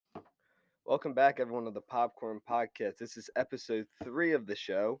Welcome back, everyone, to the Popcorn Podcast. This is episode 3 of the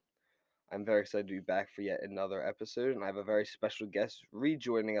show. I'm very excited to be back for yet another episode, and I have a very special guest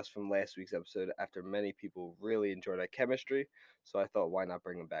rejoining us from last week's episode after many people really enjoyed our chemistry. So I thought, why not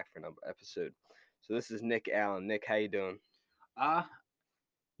bring him back for another episode? So this is Nick Allen. Nick, how you doing? Uh,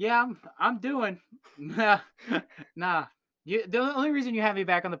 yeah, I'm doing. Nah. The only reason you have me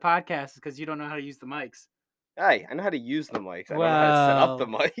back on the podcast is because you don't know how to use the mics. Hey, I know how to use the mics. I don't know how to set up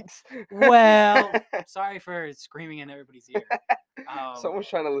the Well, mics. sorry for screaming in everybody's ear. Someone's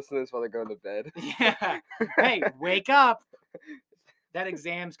trying to listen to this while they're going to bed. Yeah. Hey, wake up! That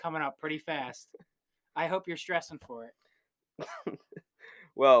exam's coming up pretty fast. I hope you're stressing for it.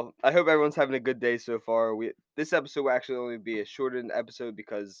 Well, I hope everyone's having a good day so far. This episode will actually only be a shortened episode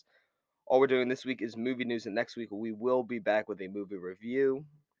because all we're doing this week is movie news, and next week we will be back with a movie review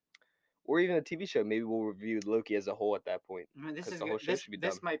or even a TV show. Maybe we'll review Loki as a whole at that point I mean, this because is the whole show should be done.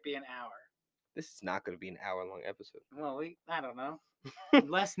 this might be an hour. This is not going to be an hour-long episode. Well, I don't know.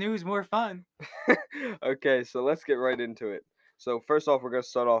 Less news, more fun. Okay, so let's get right into it. So first off, we're going to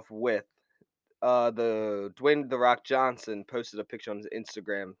start off with the Dwayne "The Rock" Johnson posted a picture on his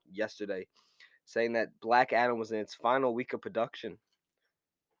Instagram yesterday saying that Black Adam was in its final week of production.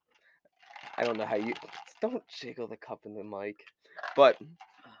 I don't know how you don't jiggle the cup in the mic, but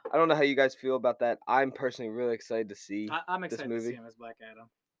I don't know how you guys feel about that. I'm personally really excited to see I'm this excited movie. to see him as Black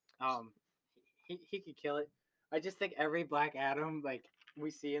Adam. He could kill it. I just think every Black Adam like we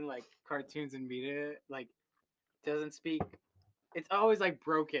see in like cartoons and media like doesn't speak. It's always like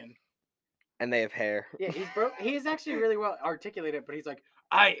broken. And they have hair. Yeah, he's broke. He is actually really well articulated, but he's like,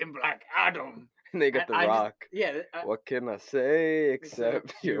 "I am Black Adam." And they got The Rock. What can I say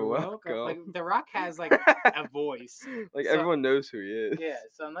except you're welcome? Like The Rock has like a voice. Like everyone knows who he is. Yeah,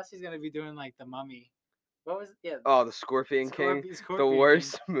 so unless he's gonna be doing like the Mummy, what was Oh, the Scorpion King, the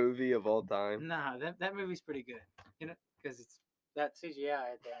worst movie of all time. Nah, that movie's pretty good. You know, because it's that CGI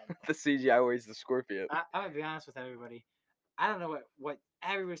at the end. The CGI where he's the Scorpion. I'm gonna be honest with everybody. I don't know what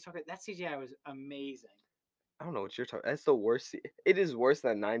everybody's talking. That CGI was amazing. I don't know what you're talking. That's the worst. It is worse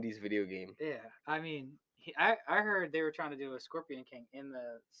than a '90s video game. Yeah, I mean, I heard they were trying to do a Scorpion King in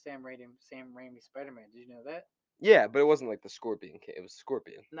the Sam Raimi Spider-Man. Did you know that? Yeah, but it wasn't like the Scorpion King. It was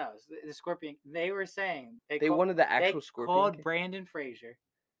Scorpion. No, the Scorpion. They were saying they wanted the actual Scorpion. They called Brandon Fraser.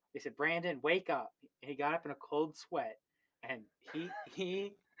 They said, "Brandon, wake up." He got up in a cold sweat, and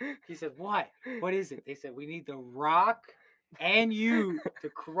he said, "What? What is it?" They said, "We need The Rock and you to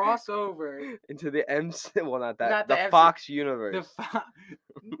cross over into the MC." Well, not that. Not the Fox universe.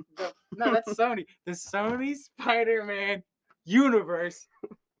 No, that's Sony. The Sony Spider-Man universe.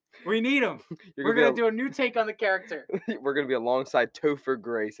 We need him. We're gonna do a new take on the character. We're gonna be alongside Topher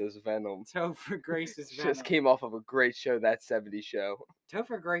Grace as Venom. Topher Grace as Venom. Just came off of a great show, That 70s Show.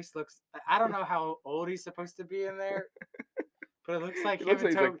 Topher Grace looks. I don't know how old he's supposed to be in there, but it looks like him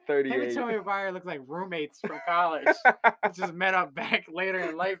and Tobey Maguire look like roommates from college. Just met up back later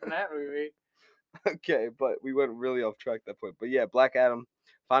in life in that movie. Okay, but we went really off track at that point. But yeah, Black Adam,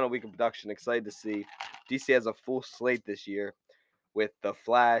 final week of production. Excited to see. DC has a full slate this year. With The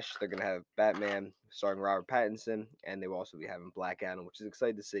Flash, they're going to have Batman starring Robert Pattinson, and they will also be having Black Adam, which is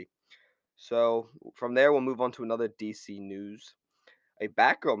exciting to see. So from there, we'll move on to another DC news. A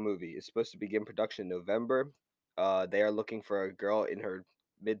Batgirl movie is supposed to begin production in November. They are looking for a girl in her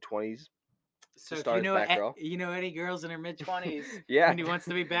mid-20s. So if you know any girls in her mid-20s, yeah, and he wants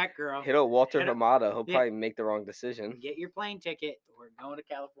to be Batgirl, hit up Walter Hamada. He'll probably make the wrong decision. Get your plane ticket. We're going to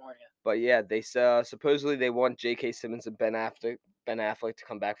California. But yeah, they supposedly they want J.K. Simmons and Ben Affleck to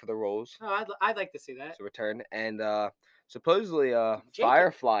come back for the roles. Oh, I'd like to see that. To return. And supposedly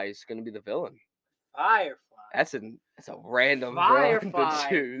Firefly is going to be the villain. Firefly. That's a random villain to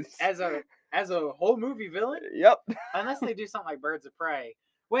choose. As a whole movie villain? Yep. Unless they do something like Birds of Prey,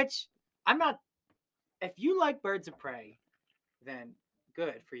 which I'm not. If you like Birds of Prey, then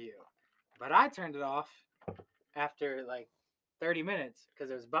good for you. But I turned it off after like 30 minutes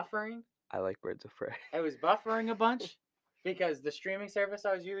because it was buffering. I like Birds of Prey. It was buffering a bunch because the streaming service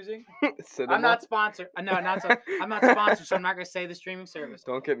I was using. Cinema? I'm not sponsored. No, I'm not sponsored, so I'm not gonna say the streaming service.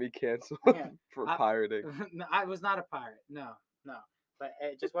 Don't get me canceled for pirating. I was not a pirate. No. But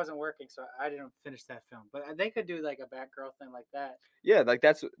it just wasn't working, so I didn't finish that film. But they could do like a Batgirl thing like that. Yeah, like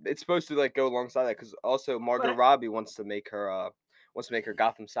it's supposed to like go alongside that because also Margot Robbie wants to make her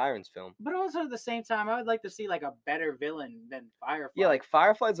Gotham Sirens film. But also at the same time, I would like to see like a better villain than Firefly. Yeah, like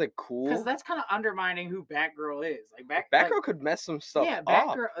Firefly's like cool because that's kind of undermining who Batgirl is. Like Batgirl could mess some stuff. Yeah,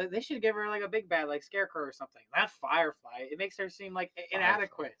 Batgirl. They should give her like a big bad like Scarecrow or something. Not Firefly. It makes her seem like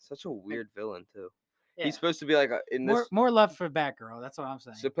inadequate. Such a weird villain too. Yeah. He's supposed to be like in this. More love for Batgirl. That's what I'm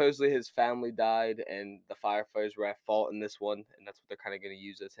saying. Supposedly his family died, and the firefighters were at fault in this one, and that's what they're kind of going to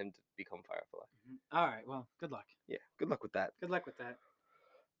use as him to become Firefly. All right. Well, good luck. Yeah, good luck with that. Good luck with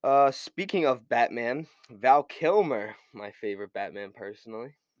that. Speaking of Batman, Val Kilmer, my favorite Batman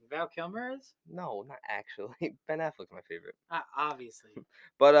personally. Val Kilmer is? No, not actually. Ben Affleck's my favorite. Obviously.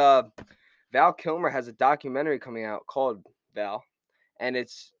 But Val Kilmer has a documentary coming out called Val, and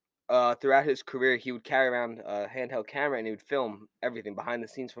it's throughout his career he would carry around a handheld camera and he would film everything behind the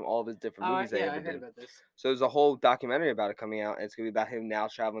scenes from all of his different movies that he Yeah, ever I heard did. about this. So there's a whole documentary about it coming out, and it's gonna be about him now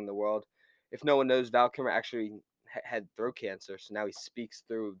traveling the world. If no one knows, Val Kilmer actually had throat cancer, so now he speaks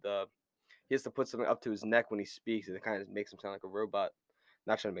through the. He has to put something up to his neck when he speaks, and it kind of makes him sound like a robot.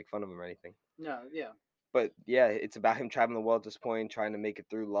 Not trying to make fun of him or anything. No, yeah. But yeah, it's about him traveling the world at this point, trying to make it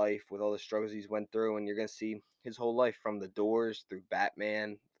through life with all the struggles he's went through, and you're gonna see his whole life from The Doors through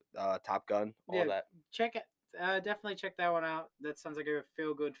Batman, Top Gun, all that. Check it. Definitely check that one out. That sounds like a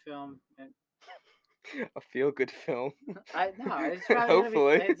feel-good film. And A feel-good film. It's probably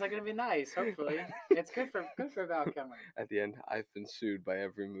Hopefully, it's like gonna be nice. Hopefully, it's good for Val Kilmer. At the end, I've been sued by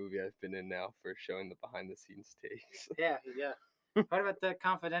every movie I've been in now for showing the behind-the-scenes takes. Yeah. What about the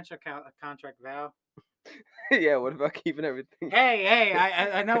confidential contract, Val? Yeah, what about keeping everything? Hey,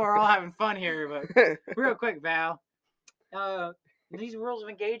 I know we're all having fun here, but real quick, Val. These rules of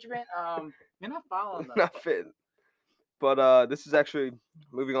engagement, you're not following them. Not fitting. But this is actually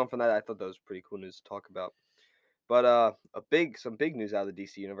moving on from that. I thought that was pretty cool news to talk about. But some big news out of the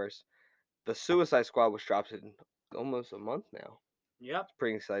DC universe. The Suicide Squad was dropped in almost a month now. Yep. It's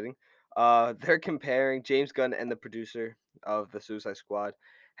pretty exciting. They're comparing James Gunn, and the producer of the Suicide Squad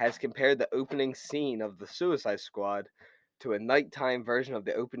has compared the opening scene of the Suicide Squad to a nighttime version of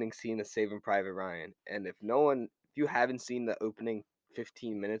the opening scene of Saving Private Ryan. And if you haven't seen the opening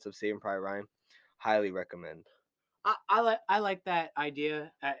 15 minutes of Saving Private Ryan, highly recommend. I like that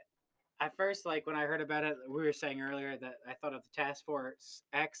idea. At first, like when I heard about it, we were saying earlier that I thought of the Task Force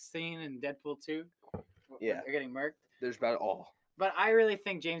X scene in Deadpool 2. Yeah, they're getting murked. There's about all. But I really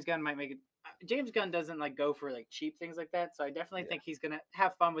think James Gunn might make it. James Gunn doesn't like go for like cheap things like that, so I definitely think he's gonna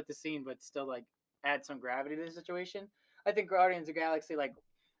have fun with the scene, but still like add some gravity to the situation. I think Guardians of the Galaxy, like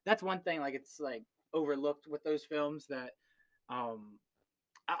that's one thing, like it's like overlooked with those films that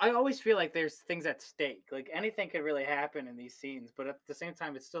I always feel like there's things at stake. Like anything could really happen in these scenes, but at the same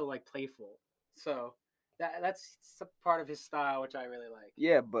time, it's still like playful. So that's a part of his style, which I really like.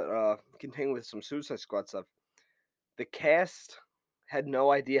 Yeah, but continuing with some Suicide Squad stuff, the cast had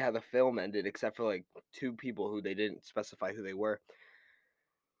no idea how the film ended, except for like two people who they didn't specify who they were.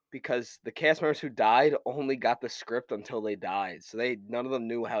 Because the cast members who died only got the script until they died, so none of them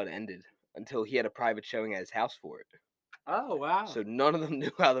knew how it ended until he had a private showing at his house for it. Oh wow! So none of them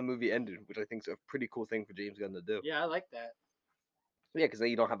knew how the movie ended, which I think is a pretty cool thing for James Gunn to do. Yeah, I like that. Yeah, because then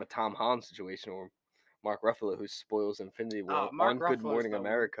you don't have a Tom Holland situation or Mark Ruffalo who spoils Infinity War Mark on Good Morning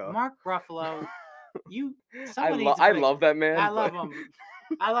America. Mark Ruffalo, I love that man. I love him.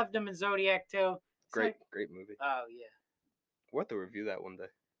 I loved him in Zodiac too. Great movie. Oh yeah. We'll have to review that one day.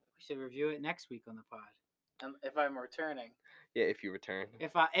 We should review it next week on the pod. If I'm returning. Yeah, if you return.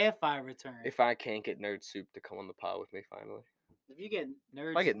 If I return. If I can't get Nerd Soup to come on the pod with me finally. If you get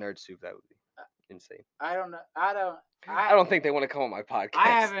Nerd. If I get Nerd Soup, that would be insane. I don't know. I don't think they want to come on my podcast. I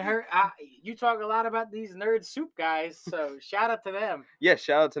haven't heard. You talk a lot about these Nerd Soup guys, so shout out to them. Yeah,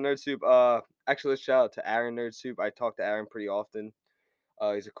 shout out to Nerd Soup. Actually, let's shout out to Aaron Nerd Soup. I talk to Aaron pretty often.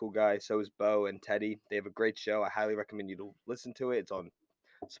 He's a cool guy. So is Bo and Teddy. They have a great show. I highly recommend you to listen to it. It's on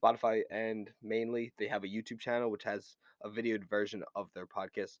Spotify, and mainly they have a YouTube channel which has a videoed version of their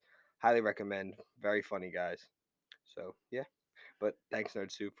podcast. Highly recommend. Very funny guys. So yeah, but thanks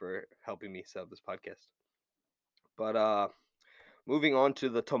Nerd Soup for helping me set up this podcast. But moving on to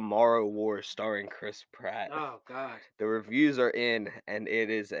the Tomorrow War starring Chris Pratt. Oh God. The reviews are in, and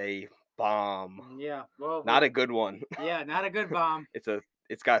it is a bomb. Yeah, well, not a good one. Yeah, not a good bomb.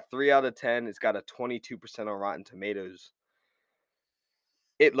 It's got 3 out of 10. It's got a 22% on Rotten Tomatoes.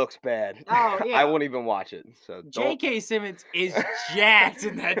 It looks bad. Oh yeah. I won't even watch it. So J.K. Simmons is jacked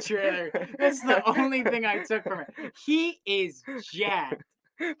in that trailer. That's the only thing I took from it. He is jacked.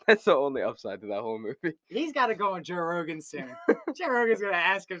 That's the only upside to that whole movie. He's got to go on Joe Rogan soon. Joe Rogan's gonna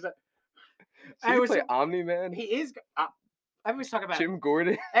ask him. I was play Omni-Man. He is. Everybody's talking about Jim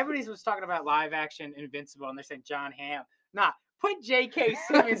Gordon. Everybody was talking about live action Invincible, and they're saying John Hamm. Nah, put J.K.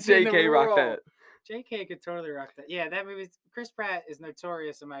 Simmons in the role. rock that. J.K. could totally rock that. Yeah, that movie. Chris Pratt is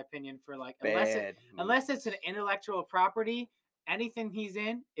notorious, in my opinion, for like unless it's an intellectual property, anything he's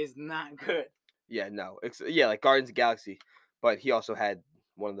in is not good. Yeah, no, like Guardians of the Galaxy, but he also had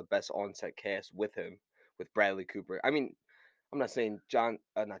one of the best on-set casts with him, with Bradley Cooper. I mean, I'm not saying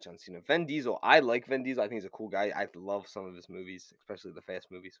not John Cena, Vin Diesel. I like Vin Diesel. I think he's a cool guy. I love some of his movies, especially the Fast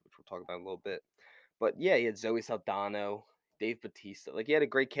movies, which we'll talk about in a little bit. But yeah, he had Zoe Saldana, Dave Bautista. Like he had a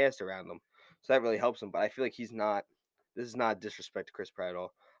great cast around him, so that really helps him. But I feel like he's not. This is not disrespect to Chris Pratt at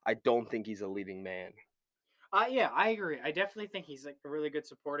all. I don't think he's a leading man. Yeah, I agree. I definitely think he's like a really good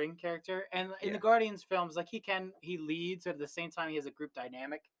supporting character, and in Yeah. the Guardians films, like he leads, but at the same time he has a group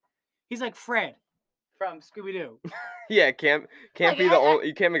dynamic. He's like Fred from Scooby Doo. Yeah, can't Like be the only.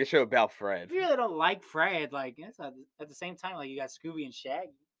 You can't make a show about Fred. if you really don't like Fred, like at the same time, like you got Scooby and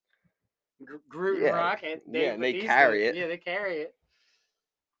Shaggy, Groot and Yeah, Rocket, yeah, Dave and they Bautista. carry it. Yeah, they carry it.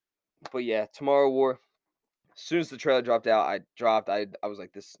 But yeah, Tomorrow War. As soon as the trailer dropped out, I was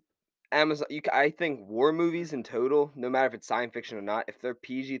like, this Amazon. I think war movies in total, no matter if it's science fiction or not, if they're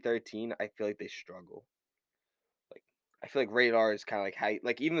PG-13, I feel like they struggle. Like I feel like rated R is kind of like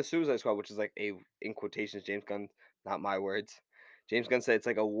like even the Suicide Squad, which is like a in quotations James Gunn, not my words. James Gunn said it's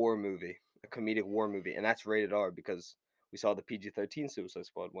like a war movie, a comedic war movie, and that's rated R because we saw the PG-13 Suicide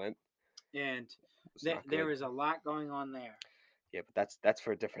Squad went. And It's not there good. is a lot going on there. Yeah, but that's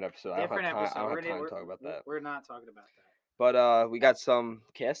for a different episode. Different I episode. don't have time to talk about that. We're not talking about that. But we got some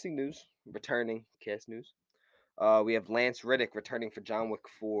casting news, returning cast news. We have Lance Riddick returning for John Wick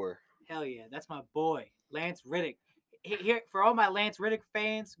 4. Hell yeah, that's my boy, Lance Riddick. Here for all my Lance Riddick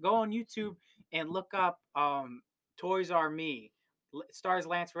fans, go on YouTube and look up Toys R Me. Stars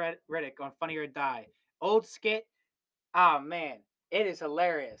Lance Riddick on Funny or Die. Old skit. Oh man, it is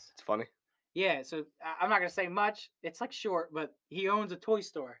hilarious. It's funny. Yeah, so I'm not gonna say much. It's like short, but he owns a toy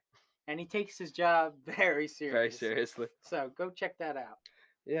store, and he takes his job very serious. Very seriously. So go check that out.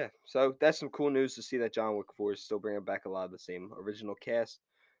 Yeah, so that's some cool news to see that John Wick 4 is still bringing back a lot of the same original cast.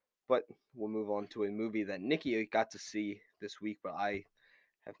 But we'll move on to a movie that Nikki got to see this week, but I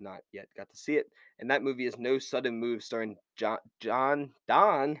have not yet got to see it. And that movie is No Sudden Move, starring Don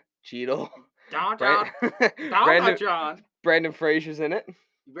Cheadle. Don John. Brandon Fraser's in it.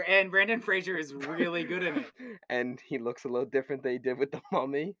 And Brandon Fraser is really good in it. And he looks a little different than he did with the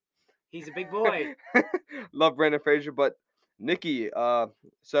Mummy. He's a big boy. Love Brandon Fraser, but Nikki,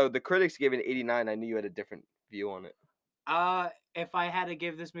 so the critics gave it an 89. I knew you had a different view on it. If I had to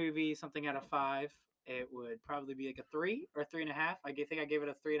give this movie something out of 5, it would probably be like a 3 or 3.5. I think I gave it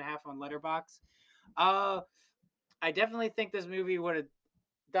a 3.5 on Letterboxd. I definitely think this movie would have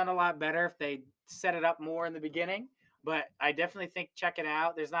done a lot better if they set it up more in the beginning. But I definitely think check it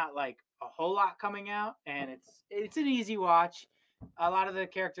out. There's not like a whole lot coming out, and it's an easy watch. A lot of the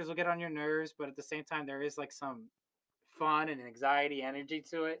characters will get on your nerves, but at the same time, there is like some fun and anxiety energy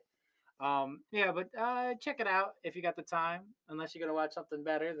to it. Yeah, but check it out if you got the time. Unless you're gonna watch something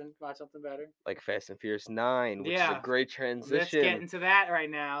better, then watch something better. Like Fast and Furious 9, which is Yeah. a great transition. Let's get into that right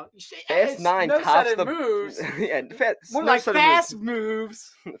now. Fast 9 no tops sudden the moves. yeah, More no like sudden fast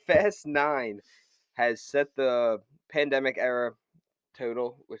moves. Fast 9 has set the pandemic era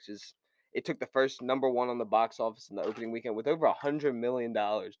total, which is it took the first number 1 on the box office in the opening weekend with over $100 million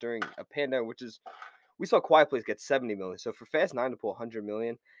during a pandemic, which is we saw Quiet Place get 70 million. So for Fast 9 to pull 100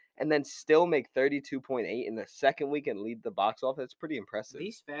 million and then still make 32.8 in the second week and lead the box office, it's pretty impressive.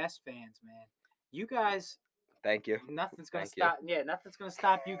 These Fast fans, man. You guys, thank you. Nothing's gonna Thank you. stop. Yeah, nothing's gonna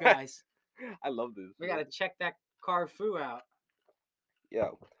stop you guys. I love this. We gotta check that car foo out.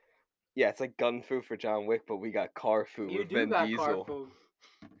 Yo. Yeah, it's like gun fu for John Wick, but we got car fu You with do Vin got Diesel. car foo.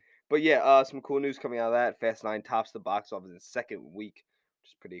 But yeah, some cool news coming out of that. Fast 9 tops the box office in the second week, which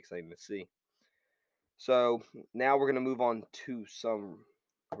is pretty exciting to see. So now we're gonna move on to some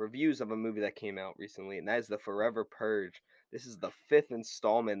reviews of a movie that came out recently, and that is The Forever Purge. This is the 5th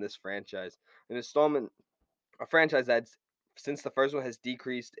installment in this franchise. A franchise that's since the first one has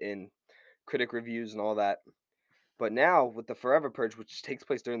decreased in critic reviews and all that. But now with The Forever Purge, which takes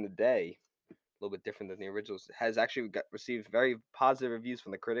place during the day, a little bit different than the originals, has actually received very positive reviews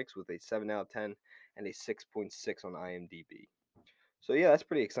from the critics with a 7 out of 10 and a 6.6 on IMDb. So yeah, that's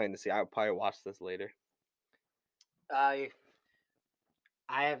pretty exciting to see. I'll probably watch this later. I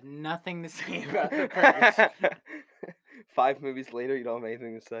have nothing to say about The Purge. 5 movies later, you don't have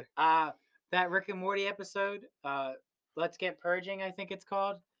anything to say? That Rick and Morty episode, Let's Get Purging, I think it's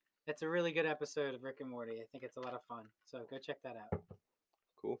called. It's a really good episode of Rick and Morty. I think it's a lot of fun. So go check that out.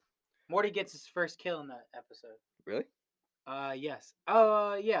 Cool. Morty gets his first kill in that episode. Really? Yes.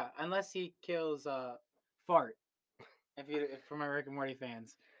 Oh, yeah. Unless he kills Fart. If for my Rick and Morty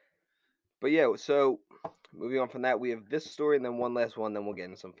fans. But yeah, so moving on from that, we have this story and then one last one. Then we'll get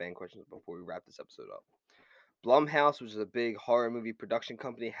into some fan questions before we wrap this episode up. Blumhouse, which is a big horror movie production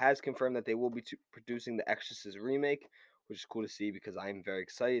company, has confirmed that they will be producing The Exorcist remake, which is cool to see because I am very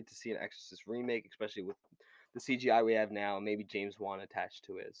excited to see an Exorcist remake, especially with the CGI we have now, maybe James Wan attached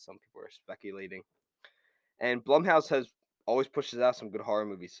to it, as some people are speculating. And Blumhouse has always pushes out some good horror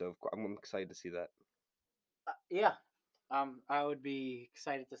movies, so I'm excited to see that. Yeah. I would be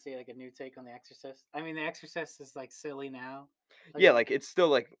excited to see like a new take on The Exorcist. I mean, The Exorcist is like silly now. Like, Yeah, like it's still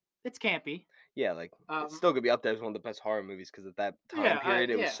like it's campy. yeah, like it's Um, still gonna be up there as one of the best horror movies because at that time period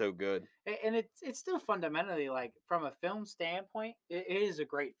it was yeah, so good. and it's still fundamentally like from a film standpoint, it is a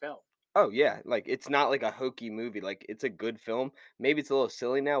great film. Oh yeah, like it's not like a hokey movie. Like it's a good film. Maybe it's a little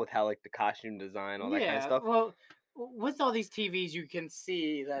silly now with how like the costume design, all that kind of Yeah, stuff. well, with all these TVs, you can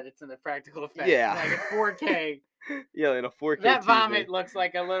see that it's in the practical effect. Yeah, Like in 4K, yeah, in a 4K that TV. vomit looks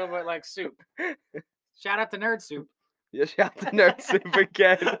like a little bit like soup. Shout out to Nerd Soup. Yeah, shout out to Nerd Soup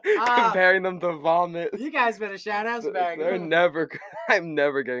again, comparing them to vomit. You guys been a shout outs bag. They're never. I'm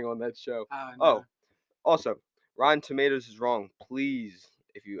never getting on that show. Oh no. Oh, also, Rotten Tomatoes is wrong. Please,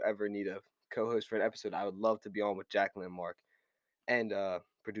 if you ever need a co-host for an episode, I would love to be on with Jacqueline and Mark and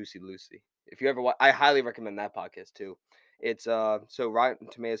Producy Lucy. If you ever I highly recommend that podcast too. It's so Rotten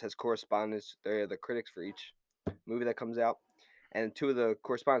Tomatoes has correspondents. They're the critics for each movie that comes out, and two of the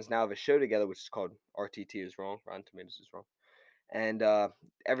correspondents now have a show together, which is called RTT is wrong. Rotten Tomatoes is wrong. And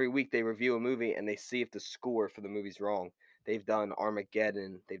every week they review a movie and they see if the score for the movie's wrong. They've done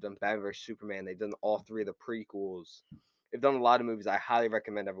Armageddon, they've done Batman vs Superman, they've done all three of the prequels. They've done a lot of movies. I highly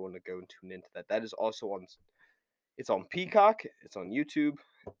recommend everyone to go and tune into that. That is also on. It's on Peacock, it's on YouTube,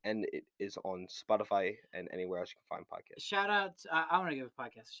 and it is on Spotify and anywhere else you can find podcasts. Shout out! I want to give a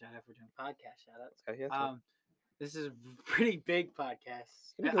podcast a shout out for doing podcast shout outs. Okay, yeah, This is a pretty big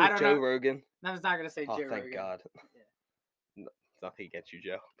podcast. can you go I with don't Joe know. Rogan? I was not gonna say Oh, Joe thank Rogan. God. Yeah. Nothing against you,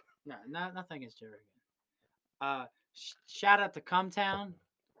 Joe. No, nothing against Joe Rogan. Shout out to Cumtown.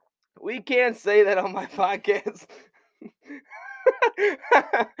 We can't say that on my podcast.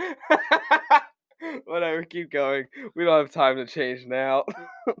 Whatever, keep going. We don't have time to change now.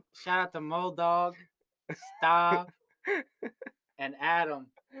 Shout out to Moldog, Stav, and Adam.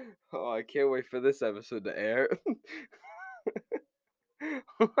 Oh, I can't wait for this episode to air.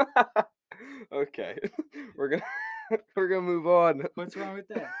 Okay, we're gonna move on. What's wrong with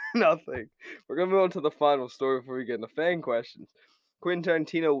that? Nothing. We're gonna move on to the final story before we get into fan questions. Quentin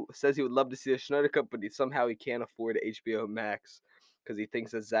Tarantino says he would love to see the Snyder Cut, but somehow he can't afford HBO Max because he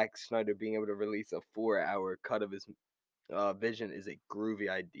thinks that Zack Snyder being able to release a 4-hour cut of his vision is a groovy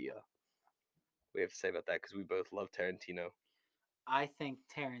idea. We have to say about that because we both love Tarantino. I think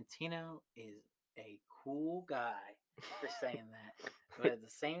Tarantino is a cool guy for saying that, but at the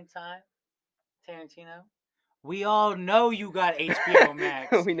same time, Tarantino, we all know you got HBO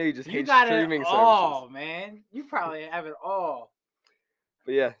Max. We know you just You hate got streaming it services. all, man. You probably have it all.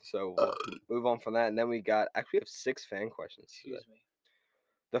 But yeah, so we'll move on from that, and then we actually have 6 fan questions today. Excuse me.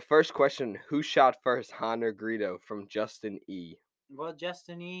 The first question: who shot first, Han or Greedo? From Justin E. Well,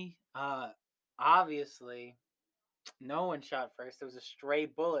 Justin E. Obviously, no one shot first. It was a stray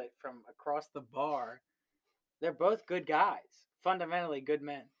bullet from across the bar. They're both good guys, fundamentally good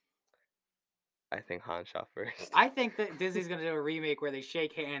men. I think Han shot first. I think that Disney's gonna do a remake where they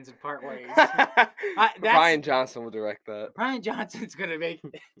shake hands and part ways. Ryan Johnson will direct that. Ryan Johnson's gonna make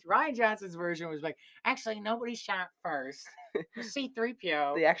Ryan Johnson's version was like, actually nobody shot first.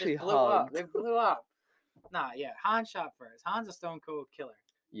 C-3PO. They actually just blew up. hugged. They blew up. Nah, yeah, Han shot first. Han's a stone cold killer.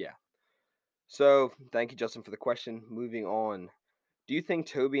 Yeah. So thank you, Justin, for the question. Moving on. Do you think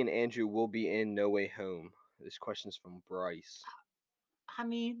Toby and Andrew will be in No Way Home? This question's from Bryce. I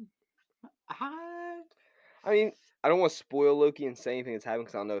mean, I mean, I don't want to spoil Loki and say anything that's happening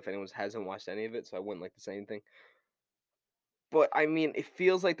because I don't know if anyone hasn't watched any of it, so I wouldn't like to say anything. But I mean, it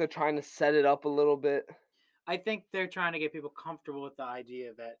feels like they're trying to set it up a little bit. I think they're trying to get people comfortable with the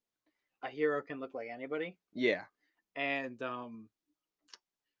idea that a hero can look like anybody. Yeah. And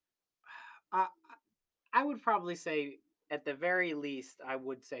I would probably say at the very least I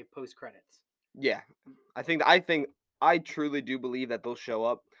would say post credits. Yeah. I truly do believe that they'll show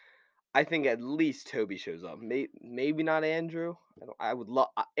up. I think at least Toby shows up. Maybe not Andrew. I would love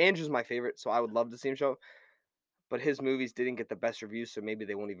Andrew's my favorite, so I would love to see him show up. But his movies didn't get the best reviews, so maybe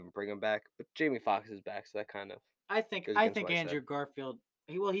they won't even bring him back. But Jamie Foxx is back, so that kind of. I think Andrew Garfield.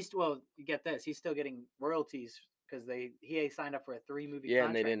 You get this. He's still getting royalties because he signed up for a 3-movie contract.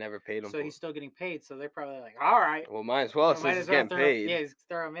 And they didn't ever pay him. So he's still getting paid. So they're probably like, all right. Well, might as well since he's getting paid. Yeah,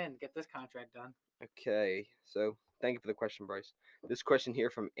 throw him in. Get this contract done. Okay, so thank you for the question, Bryce. This question here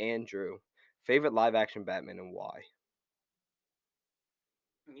from Andrew: favorite live-action Batman and why?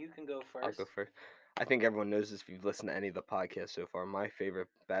 You can go first. I'll go first. I think everyone knows this if you've listened to any of the podcasts so far. My favorite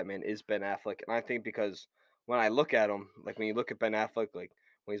Batman is Ben Affleck, and I think because when I look at him, like when you look at Ben Affleck, like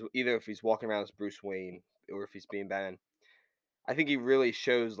when he's either if he's walking around as Bruce Wayne or if he's being Batman, I think he really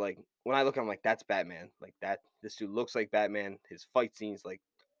shows like when I look at him like that's Batman. Like that this dude looks like Batman. His fight scenes, like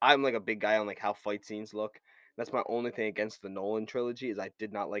I'm like a big guy on like how fight scenes look. That's my only thing against the Nolan trilogy is I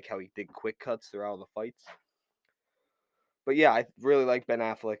did not like how he did quick cuts through all the fights. But yeah, I really like Ben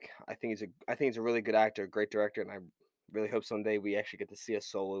Affleck. I think he's a really good actor, great director, and I really hope someday we actually get to see a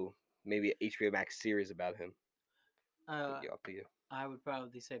solo, maybe an HBO Max series about him. But Uh, yeah, up to you. I would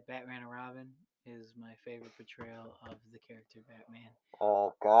probably say Batman and Robin is my favorite portrayal of the character Batman.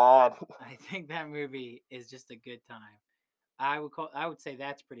 Oh God. I think that movie is just a good time. I would say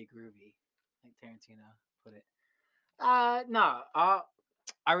that's pretty groovy, like Tarantino put it. No,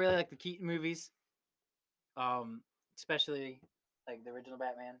 I really like the Keaton movies. Um, especially like the original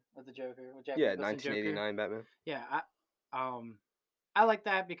Batman with the Joker, with Jack Yeah, Nicholson Joker. 1989 Batman. Yeah, I like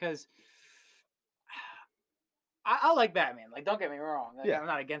that because I like Batman. Like, don't get me wrong. Like, Yeah. I'm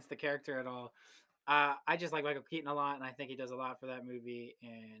not against the character at all. I just like Michael Keaton a lot, and I think he does a lot for that movie.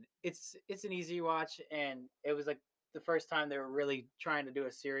 And it's an easy watch, and it was like the first time they were really trying to do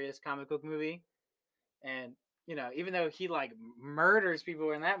a serious comic book movie. And even though he like murders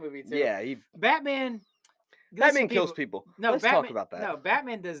people in that movie too, Yeah, he Batman. Listen, Batman kills people. No, Let's talk Batman. about that. No,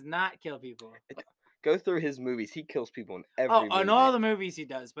 Batman does not kill people. Go through his movies. He kills people in Oh, every movie. in all the movies he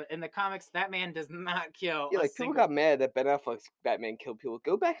does, but in the comics, that man does not kill. Yeah, like people got mad that Ben Affleck's Batman killed people.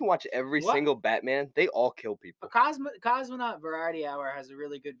 Go back and watch every What? single Batman. They all kill people. Cosmonaut Variety Hour has a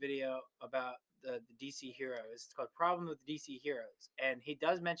really good video about the DC heroes. It's called "Problem with DC Heroes," and he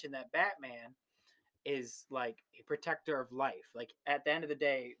does mention that Batman is like a protector of life. Like at the end of the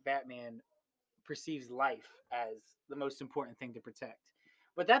day, Batman perceives life as the most important thing to protect.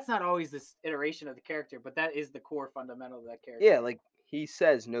 But that's not always this iteration of the character, but that is the core fundamental of that character. Yeah, like he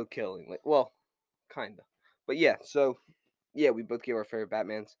says no killing. Like, well, kinda. But yeah, so yeah, we both gave our favorite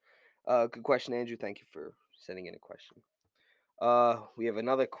Batmans. Good question, Andrew. Thank you for sending in a question. We have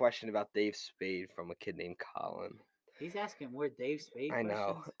another question about Dave Spade from a kid named Colin. He's asking more Dave Spade I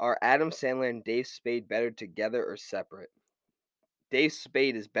know. questions. Are Adam Sandler and Dave Spade better together or separate? Dave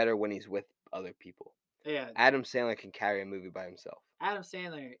Spade is better when he's with other people. Yeah, Adam Sandler can carry a movie by himself. Adam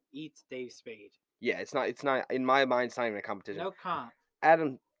Sandler eats Dave Spade. Yeah, it's not in my mind. It's not even a competition. No comp.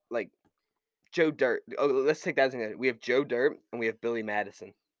 Adam, like Joe Dirt. Oh, let's take that as an example. We have Joe Dirt and we have Billy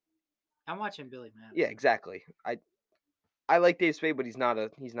Madison. I'm watching Billy Madison. Yeah, exactly. I like Dave Spade, but he's not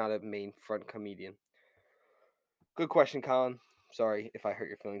a main front comedian. Good question, Colin. Sorry if I hurt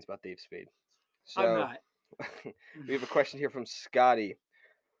your feelings about Dave Spade. So, I'm not. we have a question here from Scotty.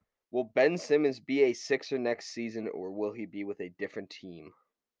 Will Ben Simmons be a Sixer next season, or will he be with a different team?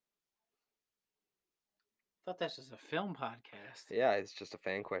 I thought that's just a film podcast. Yeah, it's just a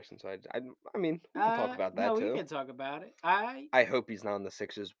fan question, so I mean, we can talk about that no, too. we can talk about it. I hope he's not on the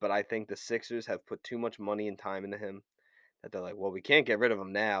Sixers, but I think the Sixers have put too much money and time into him that they're like, well, we can't get rid of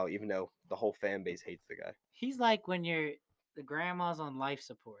him now, even though the whole fan base hates the guy. He's like when the grandma's on life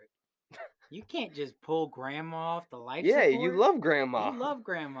support. You can't just pull grandma off the life Yeah, support. you love grandma. You love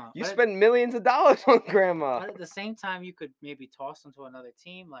grandma. You spend millions of dollars on grandma. But at the same time, you could maybe toss them to another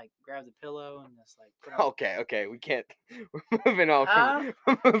team, like grab the pillow and just like put on. Okay, we can't. We're moving on.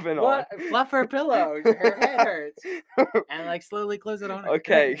 Moving what? on. Fluff her pillow. Her head hurts. And like slowly close it on.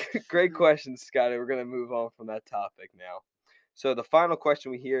 Okay, great question, Scotty. We're gonna move on from that topic now. So the final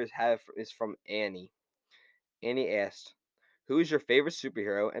question we hear is from Annie. Annie asked, "Who is your favorite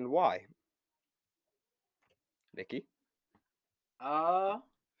superhero and why?" Nikki?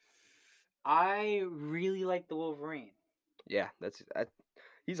 I really like the Wolverine. Yeah,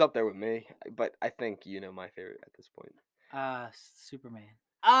 he's up there with me, but I think you know my favorite at this point. Superman.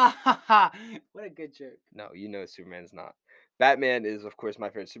 Ah, what a good joke. No, you know Superman's not. Batman is, of course, my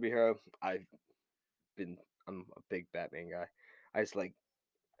favorite superhero. I'm a big Batman guy. I just like,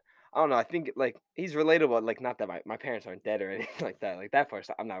 I don't know. I think like he's relatable. Like, not that my parents aren't dead or anything like that. Like that part,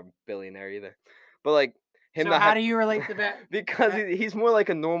 I'm not a billionaire either. But like him, So how do you relate to that? because he's more like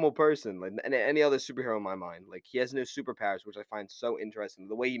a normal person, like any other superhero in my mind. Like he has no superpowers, which I find so interesting.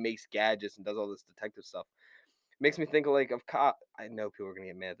 The way he makes gadgets and does all this detective stuff makes me think of cop. I know people are gonna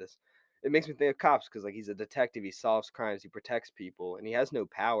get mad at this. It makes me think of cops because like he's a detective. He solves crimes. He protects people, and he has no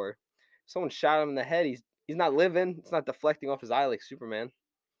power. If someone shot him in the head. He's not living. It's not deflecting off his eye like Superman.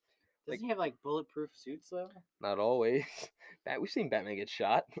 Doesn't he have like bulletproof suits though? Not always. We've seen Batman get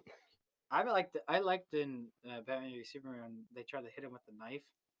shot. I liked in Batman v Superman. They tried to hit him with the knife.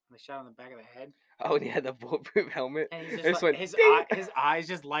 And they shot him in the back of the head. Oh, and he had the bulletproof helmet. And he's It just went, his "Ding!" his eyes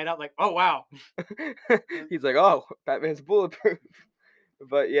just light up like, oh wow. He's like, oh, Batman's bulletproof.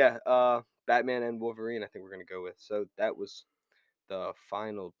 But yeah, Batman and Wolverine. I think we're gonna go with. So that was the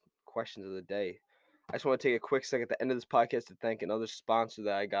final questions of the day. I just want to take a quick second at the end of this podcast to thank another sponsor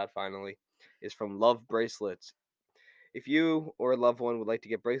that I got finally. Is from Love Bracelets. If you or a loved one would like to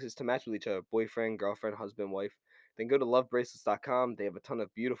get bracelets to match with each other, boyfriend, girlfriend, husband, wife, then go to lovebracelets.com. They have a ton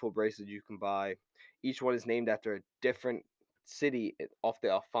of beautiful bracelets you can buy. Each one is named after a different city off the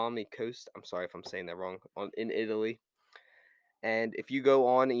Alfami coast. I'm sorry if I'm saying that wrong. In Italy. And if you go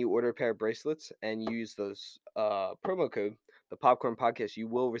on and you order a pair of bracelets and you use those promo code, the Popcorn Podcast, you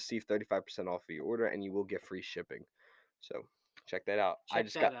will receive 35% off of your order and you will get free shipping. So check that out.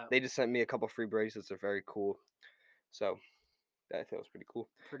 Check that out. They just sent me a couple free bracelets. They're very cool. So I think it was pretty cool.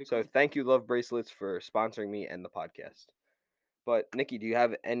 Pretty So cool. thank you, Love Bracelets, for sponsoring me and the podcast. But Nikki, do you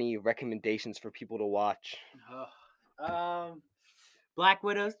have any recommendations for people to watch? Black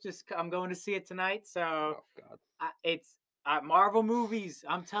Widows. I'm going to see it tonight. So Oh God. it's Marvel movies.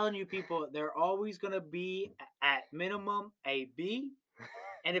 I'm telling you, people, they're always gonna be at minimum a B,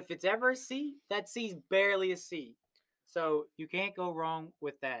 and if it's ever a C, that C's barely a C. So you can't go wrong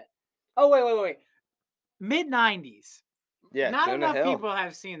with that. Oh wait. Mid '90s. Yeah, Not Jonah enough Hill. people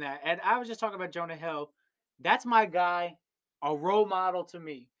have seen that, and I was just talking about Jonah Hill. That's my guy, a role model to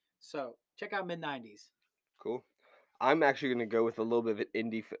me. So check out mid '90s. Cool. I'm actually going to go with a little bit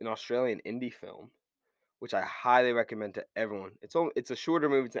of an Australian indie film, which I highly recommend to everyone. It's a shorter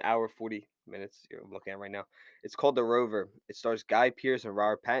movie. It's an hour 40 minutes. I'm looking at right now. It's called The Rover. It stars Guy Pearce and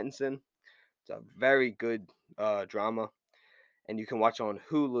Robert Pattinson. It's a very good drama, and you can watch it on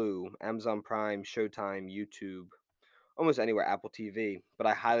Hulu, Amazon Prime, Showtime, YouTube, almost anywhere, Apple TV. But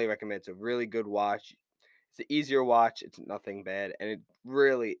I highly recommend. It's a really good watch. It's an easier watch. It's nothing bad, and it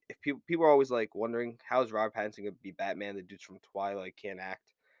really, if people are always like wondering how's Robert Pattinson gonna be Batman, the dudes from Twilight can't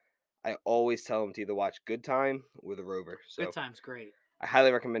act. I always tell them to either watch Good Time or The Rover. So Good time's great. I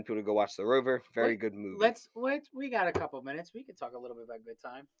highly recommend people to go watch The Rover. Very good movie. We got a couple minutes. We could talk a little bit about Good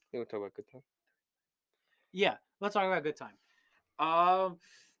Time. You want to talk about Good Time? Yeah, let's talk about Good Time.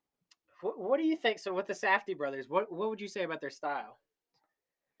 What do you think? So with the Safdie brothers, what would you say about their style?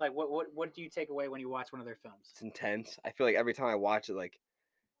 Like what do you take away when you watch one of their films? It's intense. I feel like every time I watch it, like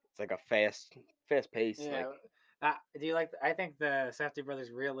it's like a fast pace. Yeah. Like, Do you like? I think the Safdie brothers'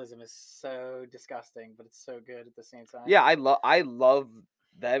 realism is so disgusting, but it's so good at the same time. yeah, I love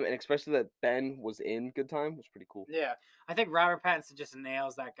them, and especially that Ben was in Good Time was pretty cool. Yeah, I think Robert Pattinson just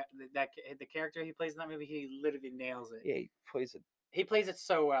nails the character he plays in that movie. He literally nails it. Yeah, he plays it. He plays it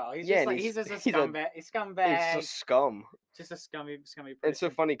so well. He's Yeah, just and he's just a he's a- scumbag. He's Scumbag. a scum. Just a scummy person. And it's so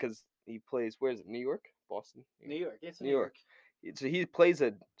funny because he plays, where is it? New York, Boston, New York. It's New York. So he plays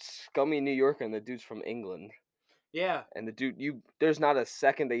a scummy New Yorker, and the dude's from England. Yeah. And the dude, there's not a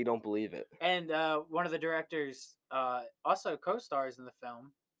second that you don't believe it. And one of the directors also co-stars in the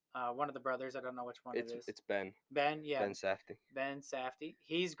film. One of the brothers. I don't know which one it is. It's Ben. Ben, yeah. Ben Safdie. Ben Safdie.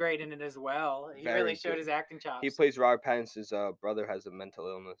 He's great in it as well. He Very really showed good. his acting chops. He plays Robert Pattinson's brother has a mental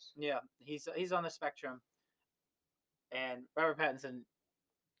illness. Yeah, he's on the spectrum. And Robert Pattinson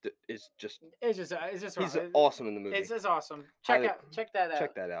It's just he's awesome in the movie. It's just awesome. Check that out.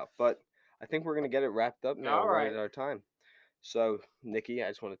 Check that out. But I think we're gonna get it wrapped up now. All right. Right at our time. So, Nikki, I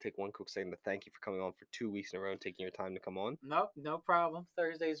just want to take one quick second to thank you for coming on for 2 weeks in a row and taking your time to come on. Nope, no problem.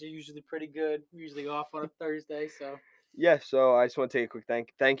 Thursdays are usually pretty good. I'm usually off on a Thursday, so. Yeah, so I just want to take a quick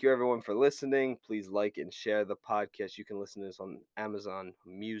thank you everyone for listening. Please like and share the podcast. You can listen to this on Amazon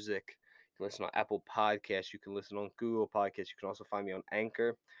Music. You can listen on Apple Podcasts. You can listen on Google Podcasts. You can also find me on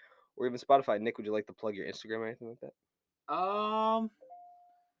Anchor or even Spotify. Nick, would you like to plug your Instagram or anything like that? Oh,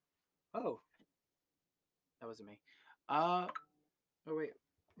 that wasn't me. Oh wait,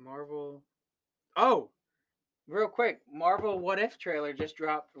 Marvel. Oh, real quick, Marvel What If trailer just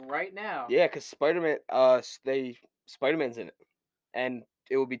dropped right now. Yeah, because Spider-Man, Spider-Man's in it, and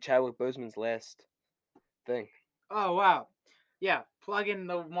it will be Chadwick Boseman's last thing. Oh wow, yeah. Plug in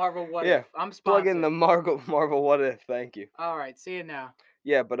the Marvel What If. I'm sponsored. Plug in the Marvel What If. Thank you. All right, see you now.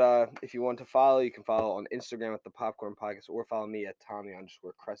 Yeah, but if you want to follow, you can follow on Instagram at the Popcorn Podcast, or follow me at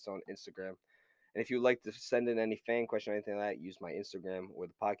Tommy_Cresta on Instagram. And if you'd like to send in any fan question or anything like that, use my Instagram or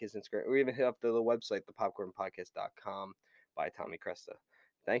the podcast Instagram, or even hit up the website, thepopcornpodcast.com by Tommy Cresta.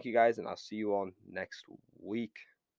 Thank you guys, and I'll see you all next week.